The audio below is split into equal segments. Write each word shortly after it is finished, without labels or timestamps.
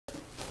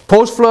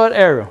post-flood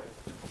era,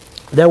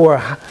 there were,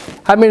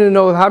 how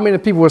many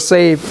people were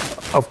saved,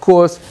 of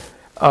course,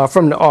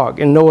 from the ark,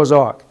 in Noah's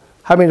ark?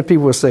 How many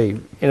people were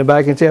saved?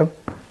 Anybody can tell?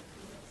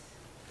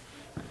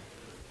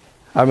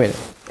 How many?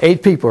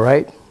 8 people,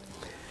 right?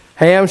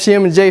 Ham,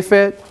 Shem, and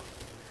Japheth,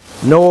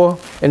 Noah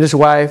and his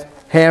wife,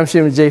 Ham,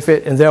 Shem, and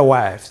Japheth, and their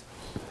wives.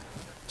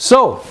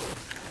 So,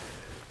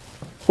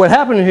 what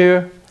happened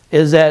here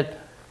is that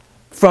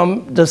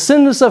from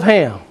descendants of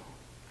Ham,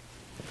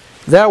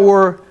 there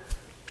were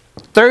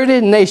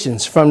 30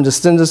 nations from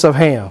descendants of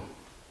Ham.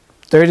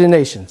 30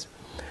 nations.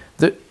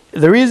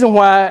 The reason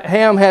why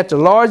Ham had the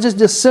largest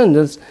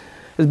descendants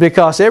is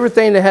because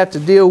everything that had to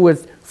deal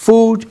with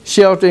food,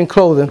 shelter, and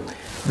clothing,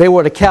 they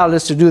were the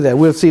catalyst to do that.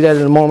 We'll see that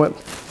in a moment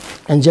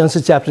in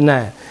Genesis chapter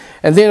 9.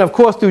 And then, of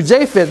course, through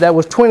Japheth, that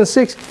was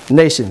 26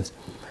 nations.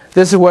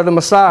 This is where the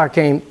Messiah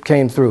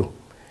came through.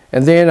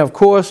 And then, of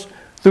course,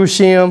 through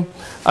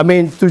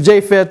through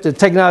Japheth, the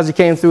technology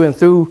came through, and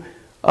through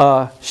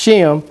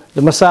Shem,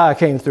 the Messiah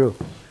came through.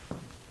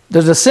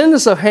 The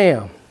descendants of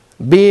Ham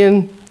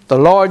being the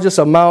largest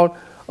amount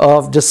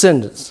of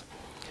descendants.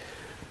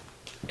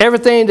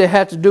 Everything that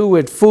had to do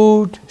with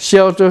food,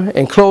 shelter,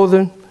 and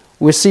clothing,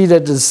 we see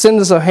that the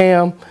descendants of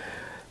Ham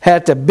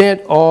had the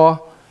bent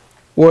or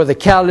were the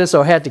catalyst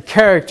or had the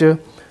character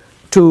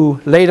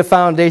to lay the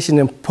foundation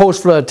in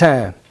post-flood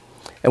time.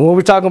 And when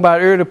we're talking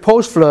about early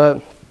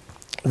post-flood,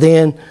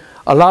 then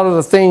a lot of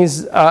the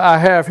things I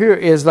have here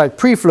is like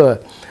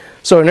pre-flood.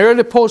 So in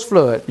early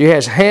post-flood, you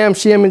had Ham,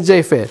 Shem, and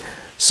Japheth.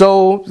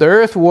 So the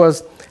earth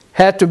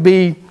had to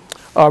be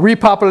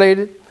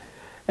repopulated.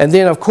 And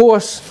then, of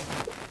course,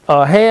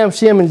 Ham,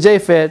 Shem, and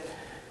Japheth,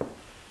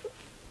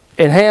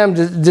 and Ham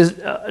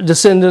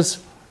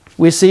descendants,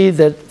 we see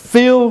that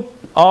fill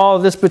all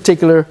this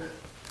particular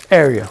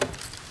area.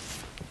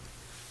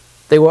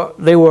 They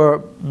were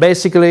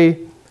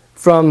basically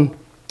from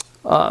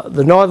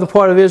the northern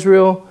part of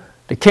Israel,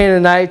 the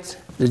Canaanites,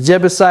 the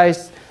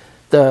Jebusites,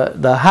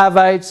 the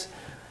Hivites,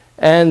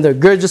 and the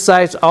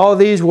Gergesites. All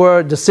these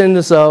were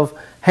descendants of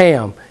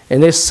Ham.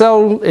 And they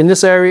settled in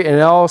this area, and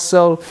they all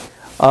settled,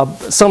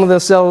 some of them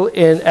settled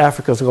in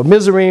Africa. So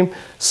Mizraim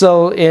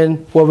settled in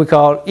what we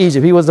call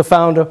Egypt. He was the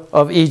founder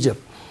of Egypt.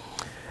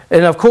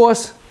 And of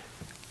course,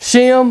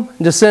 Shem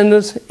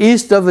descendants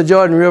east of the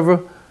Jordan River,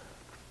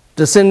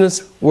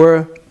 descendants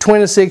were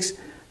 26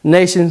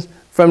 nations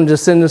from the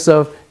descendants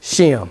of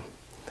Shem.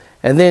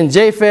 And then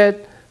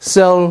Japheth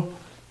settled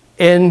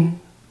in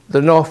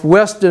the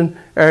northwestern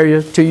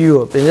area to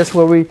Europe. And that's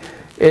where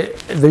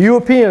the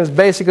Europeans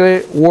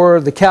basically were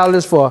the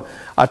catalyst for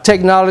our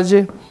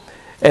technology.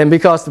 And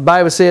because the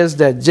Bible says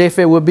that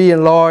Japheth will be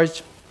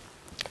enlarged.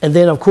 And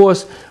then, of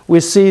course,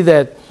 we see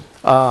that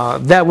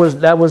that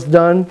was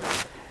done.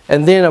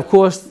 And then, of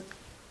course,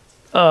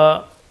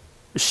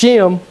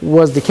 Shem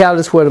was the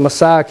catalyst where the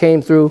Messiah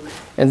came through.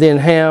 And then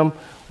Ham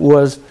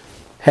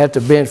had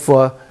to bend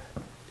for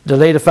the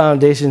later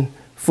foundation,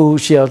 food,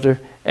 shelter,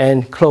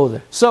 and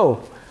clothing.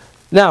 So,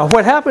 now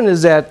what happened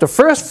is that the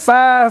first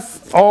five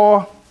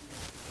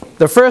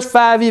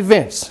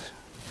events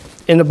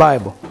in the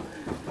Bible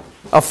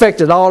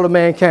affected all of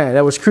mankind.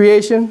 That was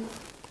creation,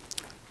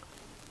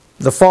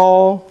 the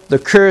fall, the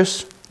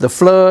curse, the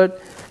flood,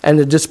 and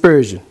the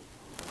dispersion.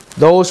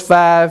 Those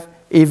 5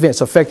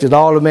 events affected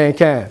all of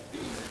mankind.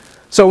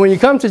 So when you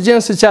come to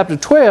Genesis chapter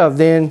 12,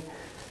 then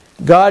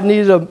God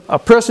needed a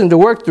person to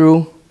work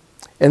through,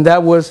 and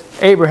that was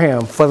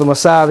Abraham, for the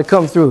Messiah to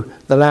come through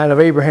the line of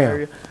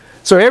Abraham.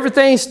 So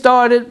everything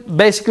started,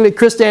 basically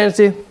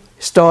Christianity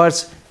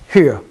starts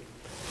here.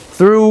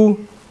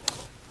 Through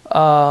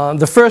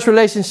the first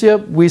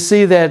relationship, we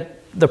see that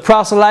the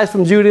proselytes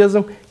from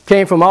Judaism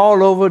came from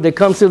all over. They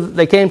came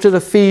to the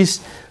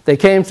feast. They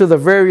came to the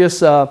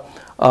various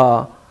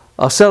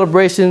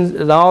celebrations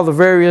and all the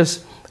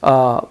various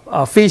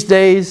feast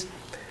days.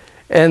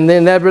 And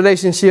then that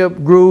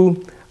relationship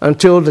grew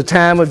until the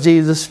time of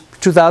Jesus,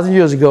 2,000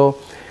 years ago.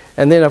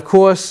 And then, of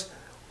course,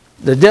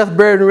 the death,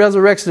 burial, and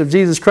resurrection of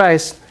Jesus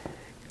Christ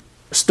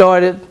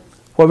started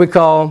what we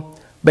call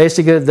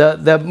basically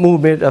that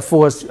movement as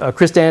far as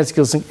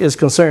Christianity is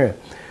concerned.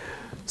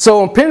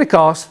 So on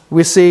Pentecost,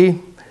 we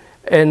see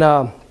in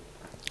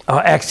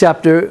Acts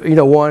chapter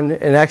 1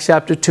 and Acts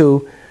chapter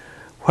 2,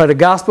 where the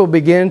gospel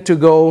began to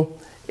go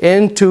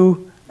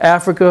into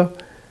Africa,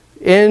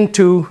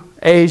 into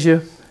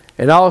Asia,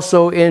 and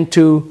also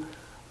into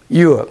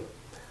Europe.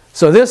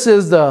 So this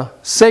is the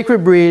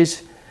sacred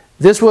bridge.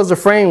 This was the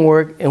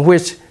framework in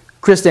which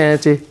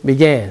Christianity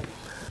began.